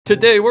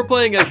Today we're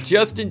playing as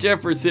Justin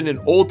Jefferson in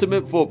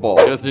Ultimate Football.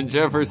 Justin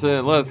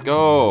Jefferson, let's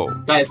go.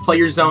 Guys, play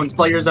your zones.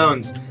 Play your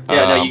zones.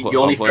 Yeah, no, you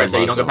only start there.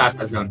 You don't go past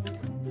that zone.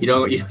 You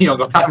don't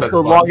go past that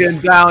zone.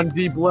 Logging down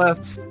deep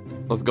left.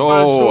 Let's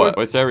go.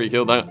 What's Tyreek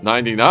Hill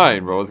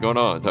 99, bro? What's going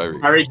on, Tyreek?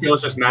 Tyreek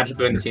Hill's just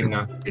magically in the team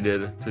now. He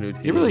did. It's a new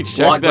team. He really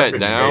checked that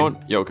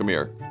down. Yo, come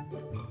here.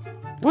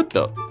 What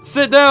the?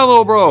 Sit down,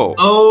 little bro.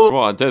 Oh. Come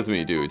on, test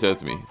me, dude.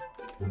 Test me.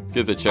 Let's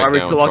get the check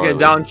down. Tyreek logging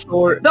down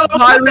short. No,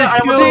 I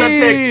was on the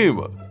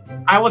pick.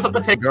 I was up the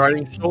pick.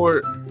 Guarding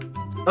short.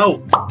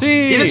 Oh.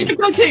 Team. He's a check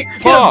down king.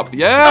 Pop.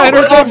 Yeah,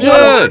 interception.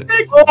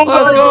 Let's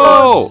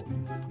go.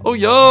 Oh,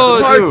 yo,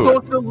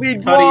 dude. The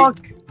lead block.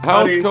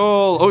 House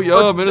call. Oh,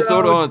 yeah,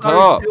 Minnesota on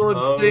top.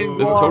 Oh.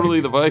 This is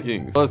totally the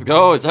Vikings. Let's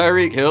go.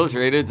 Tyreek Hill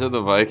traded to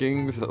the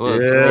Vikings.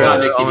 Let's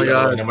go. Oh my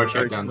God. No more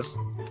checkdowns.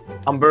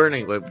 I'm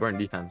burning. Wait, burn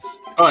defense.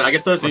 Oh, I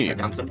guess there's no Team.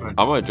 checkdowns. I'm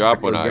gonna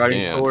drop when I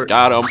can. Short.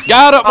 Got him.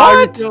 Got him.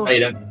 What? Oh, you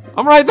didn't.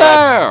 I'm right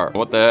there.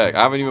 What the heck?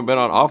 I haven't even been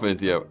on offense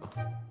yet.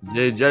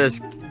 Jay Jettis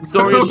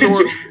throwing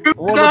short.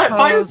 Who's that?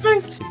 Fire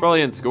Fist? He's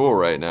probably in school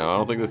right now. I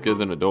don't think this kid's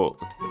an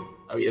adult.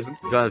 Oh, he isn't?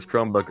 He's on his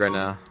Chromebook right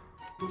now.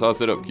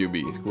 Toss it up,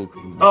 QB. School.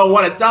 Oh,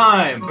 what a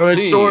dime!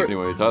 Short.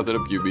 Anyway, toss it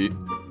up, QB.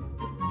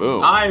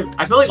 Boom.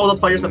 I feel like all the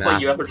players that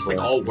play UF are just like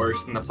all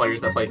worse than the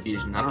players that play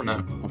Fusion. I don't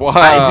know.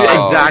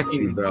 Wow.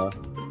 Exactly, bro.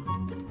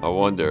 I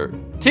wonder.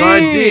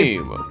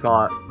 Team.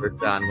 Caught.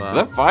 First down. Is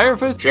that Fire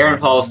Fist? Jaron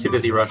Paul's too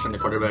busy rushing the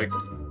quarterback.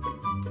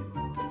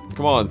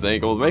 Come on,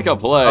 Zankles. Make a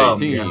play.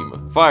 Team.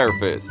 Yeah. Fire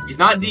Fist. He's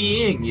not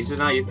DEing. He's just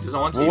not. He doesn't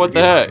want to. Well, what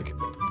the heck?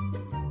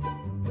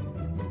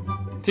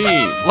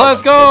 Team.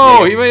 Let's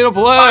go. He made a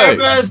play.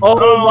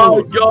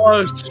 Oh my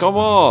gosh. Come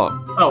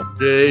on. Oh.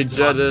 Jay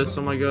Jettis.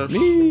 Oh my gosh.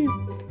 Me.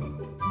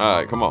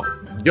 Alright, come on.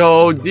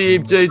 Go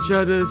deep, Jay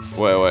Jettis.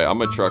 Wait. I'm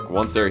gonna truck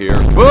once they're here.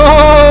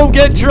 Boom!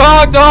 Get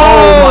trucked!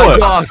 Oh my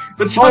gosh.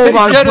 The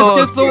Jettis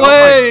gets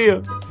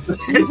away!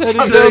 He's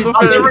headed down the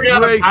I'm never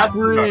gonna pass.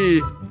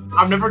 Free.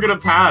 I'm never gonna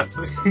pass.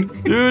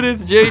 Dude,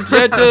 it's Jay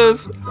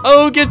Jettis.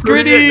 Oh, gets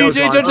gritty.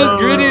 Jay Jettis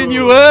gritty in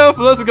UF.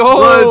 Let's go.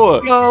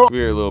 Let's go. Come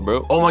here, little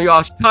bro. Oh my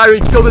gosh.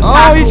 Tyreek killed the Oh,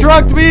 tackle. he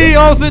trucked me.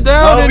 Oh, sit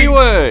down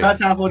anyway. Not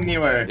tackling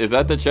anywhere. Is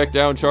that the check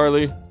down,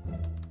 Charlie?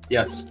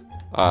 Yes.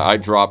 I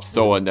dropped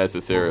so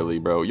unnecessarily,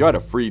 bro. You had a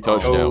free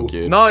touchdown,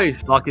 kid.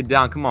 Nice. Lock it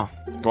down. Come on.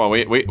 Come on,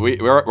 wait.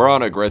 We're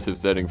on aggressive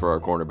setting for our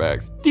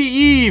cornerbacks.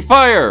 DE,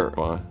 fire.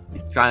 Come on.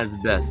 He's trying his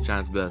best.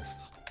 Trying his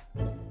best.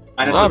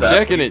 Stop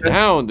checking it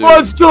down, dude.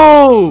 Let's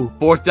go.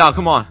 Fourth down.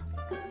 Come on.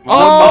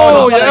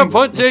 Oh, yeah,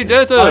 punt Jay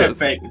Jettis.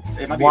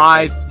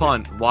 Wise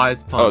punt.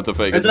 Wise punt. Oh, it's a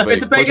fake. It's a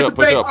fake.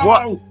 Push up.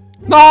 What?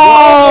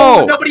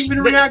 No! Nobody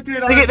even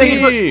reacted.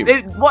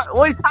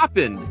 What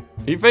happened?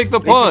 He faked the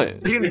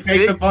punt. They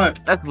faked the punt.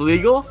 That's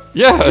legal?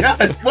 Yes.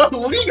 Yes, what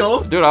legal?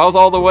 Dude, I was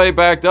all the way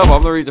backed up.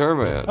 I'm the return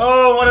man.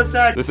 Oh, what a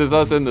sack. This is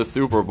us in the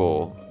Super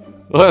Bowl.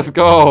 Let's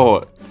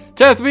go.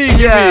 Test me,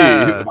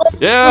 Yeah.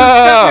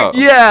 Yeah.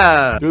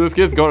 Yeah. Dude, this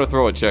kid's going to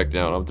throw a check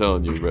down. I'm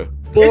telling you, bro.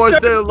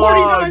 Fourth and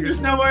long.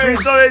 There's no way.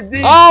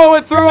 Oh,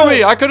 it threw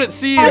me. I couldn't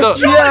see the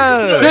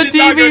Yeah.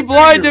 TV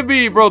blinded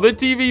me, bro. The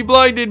TV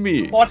blinded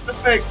me. Watch the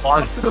fake.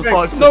 Watch the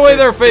fake. No way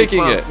they're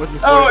faking it.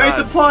 Oh, it's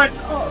a punt.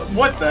 Oh,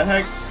 what the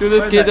heck? Dude,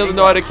 this kid doesn't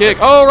know how to kick.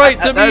 Oh, right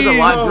to me. That's a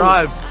line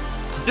drive.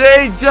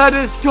 Jay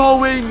Jettis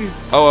going.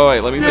 Oh, wait.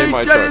 Let me save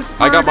my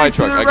truck. I got my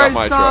truck. I got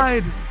my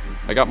truck.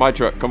 I got my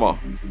truck. Come on.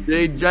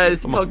 Jay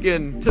Jettis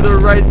cooking to the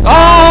right side.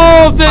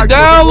 Oh, sit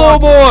down, little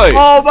boy.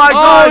 Oh my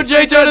God. Oh,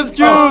 Jay Jettis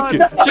juke.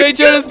 Jay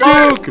Jettis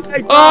juke.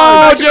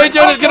 Oh, Jay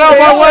Jettis, get out of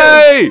my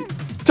way.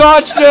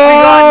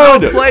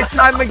 Touchdown. Play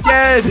time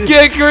again.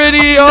 Get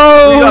gritty.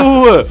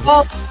 Oh.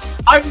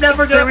 I'm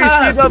never gonna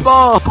pass. The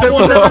ball.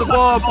 The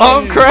ball.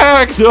 I'm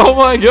cracked. Oh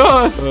my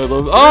God.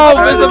 Oh,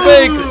 it's a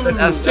fake.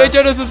 Jay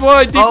Jettis is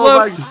wide. Deep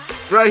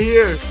left. Right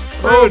here.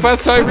 Oh,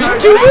 pass Tyreek.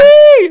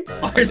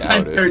 QB. Ours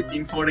at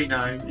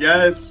 1349.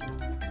 Yes.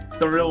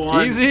 The real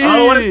one. Easy.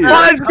 Oh, what is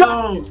that? Let's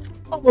go.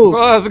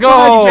 Let's go.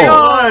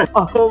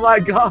 Oh my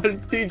God,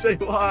 TJ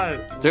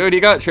Watt. Dude, he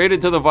got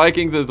traded to the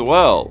Vikings as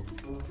well.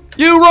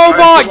 You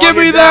robot, give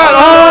me that!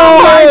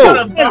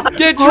 Oh!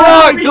 Get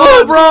trucked,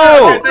 little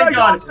bro! Thank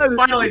God.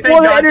 Finally,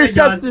 thank God.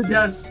 Intercepted.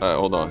 Yes. Alright,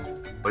 hold on.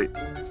 Wait.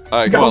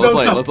 Alright, come on,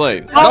 let's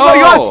lane. Oh my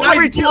gosh, No!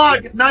 nice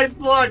block. Nice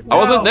block. I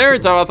wasn't there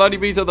in time, I thought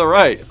he'd be to the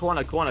right.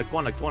 Corner.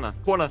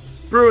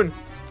 Bruin.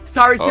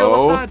 Sorry,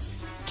 kill the side.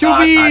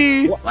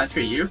 QB! That's for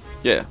you?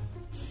 Yeah.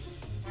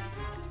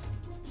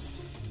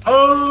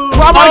 Oh!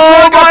 Drop my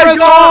truck, I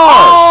pressed R!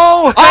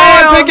 Oh,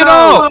 I pick it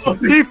up!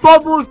 He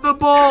fumbles the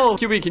ball.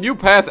 QB, can you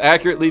pass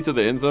accurately to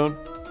the end zone?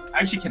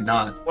 I actually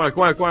cannot.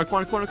 Corner.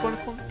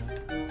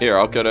 Here,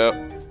 I'll cut out.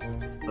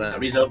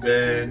 He's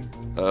open.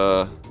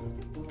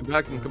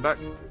 Come back.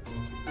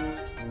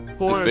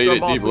 Just fade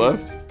it deep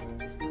left.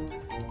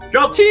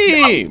 Go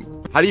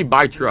Team! How do you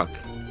buy truck?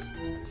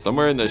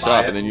 Somewhere in the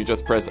shop, and then you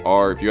just press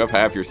R. If you have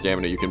half your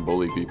stamina, you can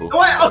bully people.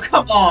 What? Oh,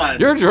 come on!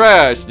 You're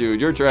trash, dude.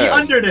 You're trash. He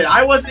undered it.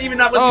 I wasn't even.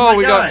 That was Oh, my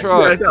we got guy.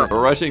 trucked. Yeah.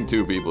 We're rushing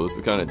two people. This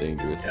is kind of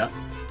dangerous. Yeah.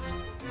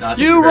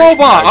 You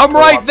robot! I'm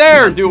right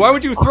there, dude. Why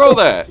would you throw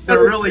that? They're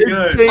really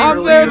good.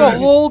 I'm there the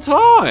whole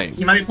time.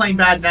 He might be playing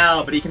bad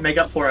now, but he can make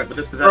up for it with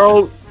this possession.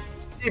 Bro,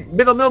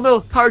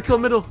 middle. Tyreek Hill,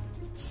 middle.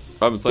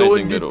 I'm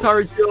slanting middle.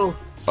 Tyreek Hill.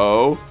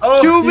 Oh.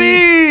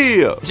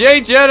 QB!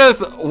 Jay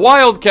Jettis,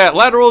 Wildcat,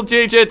 lateral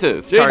Jay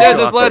Jettis. Jay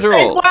Jettis, lateral.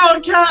 Hey,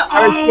 Wildcat!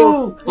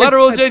 Oh!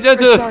 Lateral Jay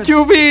Jettis,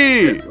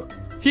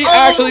 QB! He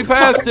actually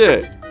passed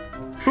it.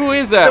 Who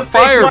is that?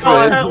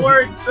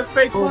 Firefist. The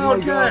fake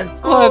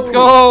Wildcat. Let's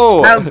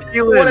go. Adam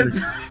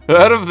Thielen.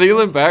 Adam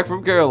Thielen back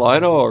from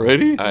Carolina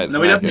already? Right,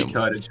 no, we definitely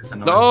could. It's just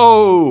annoying.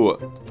 No!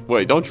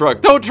 Wait, don't truck.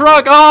 Don't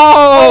truck!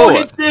 Oh!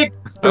 Hit stick!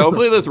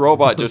 Hopefully this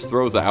robot just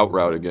throws the out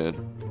route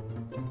again.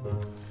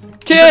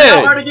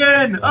 Kid! Hard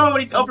again! Oh,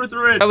 he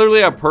overthrew it! I literally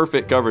have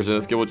perfect coverage and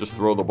this kid will just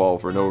throw the ball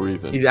for no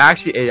reason. He's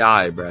actually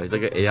AI, bro. He's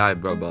like an AI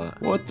robot.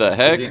 What the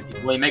heck?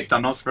 Will he make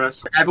thumbnails for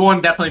us?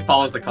 Everyone definitely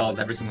follows the calls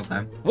every single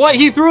time. What?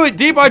 He threw it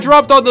deep? I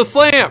dropped on the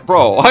slant,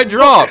 bro. I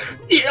dropped.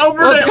 He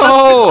overthrew it! Let's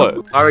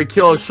go! Alright,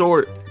 kill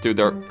short. Dude,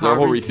 their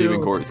whole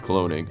receiving core is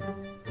cloning.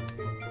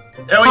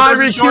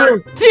 Tyreek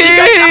Hill!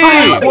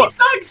 He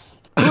sucks!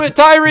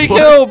 Tyreek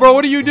Hill, bro.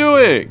 What are you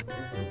doing?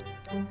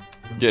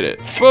 Get it.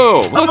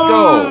 Boom. Let's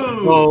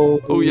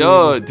go. Oh,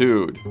 yeah,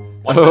 dude.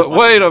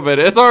 Wait a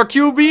minute. It's our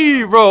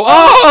QB, bro.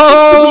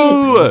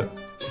 Oh!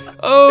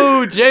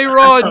 Oh,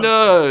 J-Ron.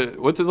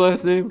 What's his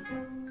last name?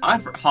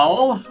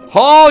 Hall?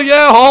 Hall,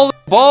 yeah. Hall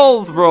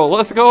balls, bro.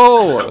 Let's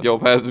go. Yo,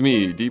 pass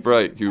me. Deep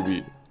right,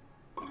 QB.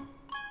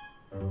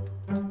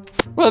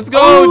 Let's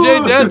go, Jay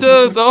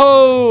Gentis.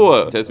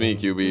 Oh! Test me,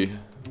 QB.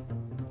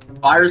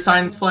 Fire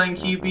Sign's playing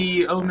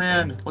QB. Oh,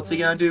 man. What's he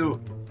gonna do?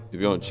 He's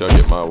gonna chuck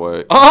it my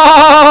way.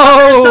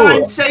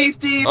 Oh!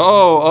 Safety!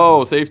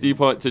 Oh, safety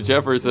punt to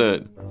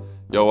Jefferson.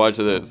 Yo, watch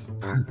this.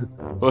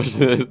 Watch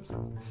this.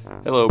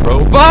 Hello, bro.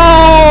 Boom!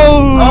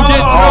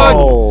 Get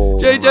trucked!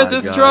 Jay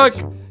Jets' truck!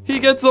 He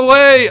gets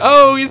away!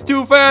 Oh, he's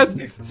too fast!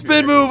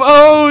 Spin move!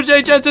 Oh,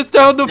 Jay Jets is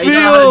down the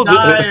field!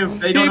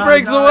 He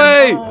breaks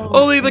away! Oh.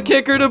 Only the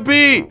kicker to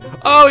beat!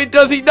 Oh, he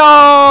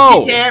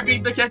no! He can't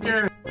beat the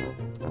kicker!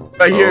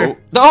 Right here.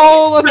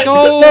 No, let's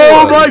go!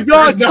 Oh my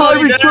god,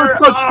 Tyreek Hill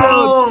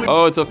touchdown!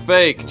 Oh, it's a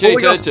fake. Jay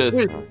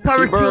Jettis.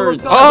 Tyreek Hill.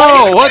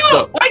 Oh, what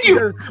the?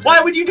 Why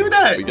would you do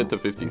that? We get to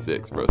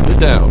 56, bro. Sit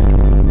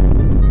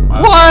down.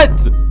 Wow.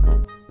 What?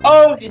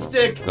 Oh, his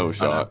stick. No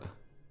shot.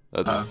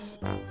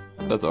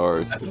 That's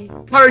ours.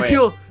 Tyreek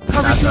Hill.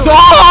 Tyreek Hill.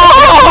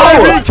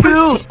 Oh! Tyreek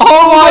Hill.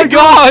 Oh my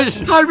gosh!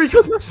 Tyreek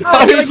Hill.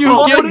 How did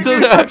you get to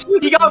that?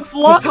 He got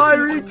fluffed.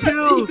 Tyreek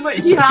Hill.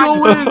 He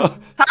hacked.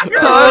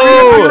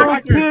 Oh!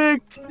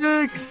 Pick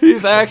six.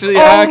 He's actually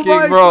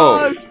hacking,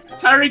 bro.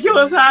 Tyreek Hill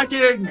is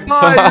hacking.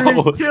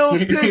 Tyreek Hill.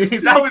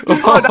 That was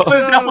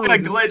definitely a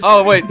glitch.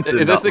 Oh wait,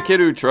 is this the kid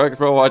who trucked,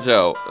 bro? Watch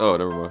out. Oh,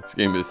 never mind. This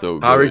game is so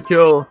good. Tyreek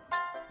Hill.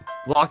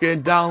 Lock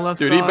it down left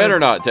Dude, side. he better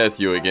not test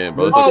you again,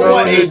 bro. Oh,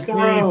 what a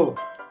throw.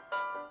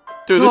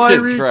 Dude, this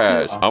kid's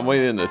trash. I'm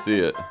waiting to see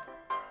it.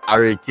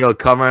 Tyreek Hill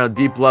covering on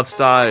deep left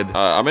side.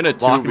 I'm in a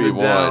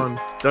 2v1.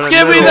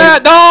 Give me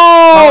that!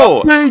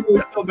 No!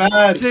 So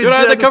bad. Dude,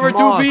 I had to cover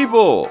two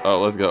people. Oh,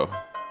 let's go.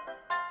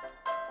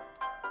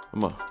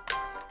 Come on.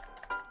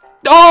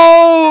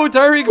 Oh,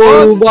 Tyreek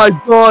Oh Moss. my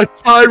god,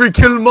 Tyreek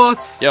Hill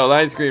Moss. Yo,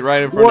 line screen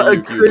right in front What of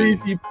you, a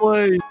crazy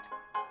play.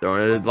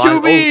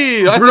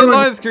 QB! I said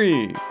line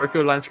screen.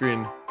 Tyreek line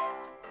screen.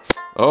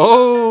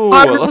 Oh,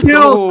 let's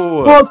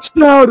Hill. go.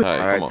 Touchdown. All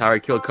right,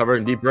 Tyreek Hill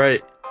covering deep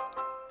right.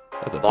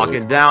 That's a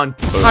blocking down.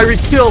 Tyreek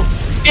Hill.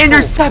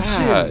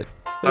 Interception.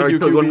 Tyreek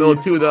Hill going middle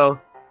too,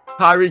 though.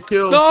 Tyreek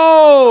Hill.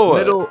 No!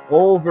 Middle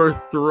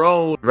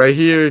overthrown. Right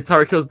here,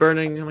 Tyreek Hill's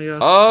burning. Oh my god.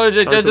 Oh,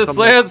 just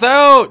slants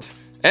out.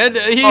 And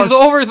he's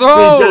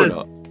overthrown.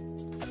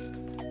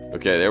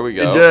 Okay, there we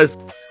go. Yes.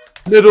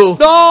 Middle.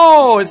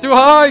 No, it's too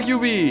high,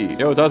 QB.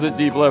 Yo, toss it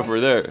deep left.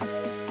 We're there.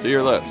 To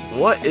your left.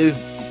 What is...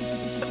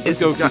 Let's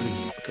go, okay.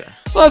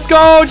 Let's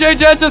go, Jay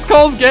Gentis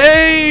calls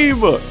game.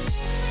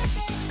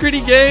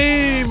 Gritty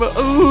game.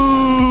 Ooh.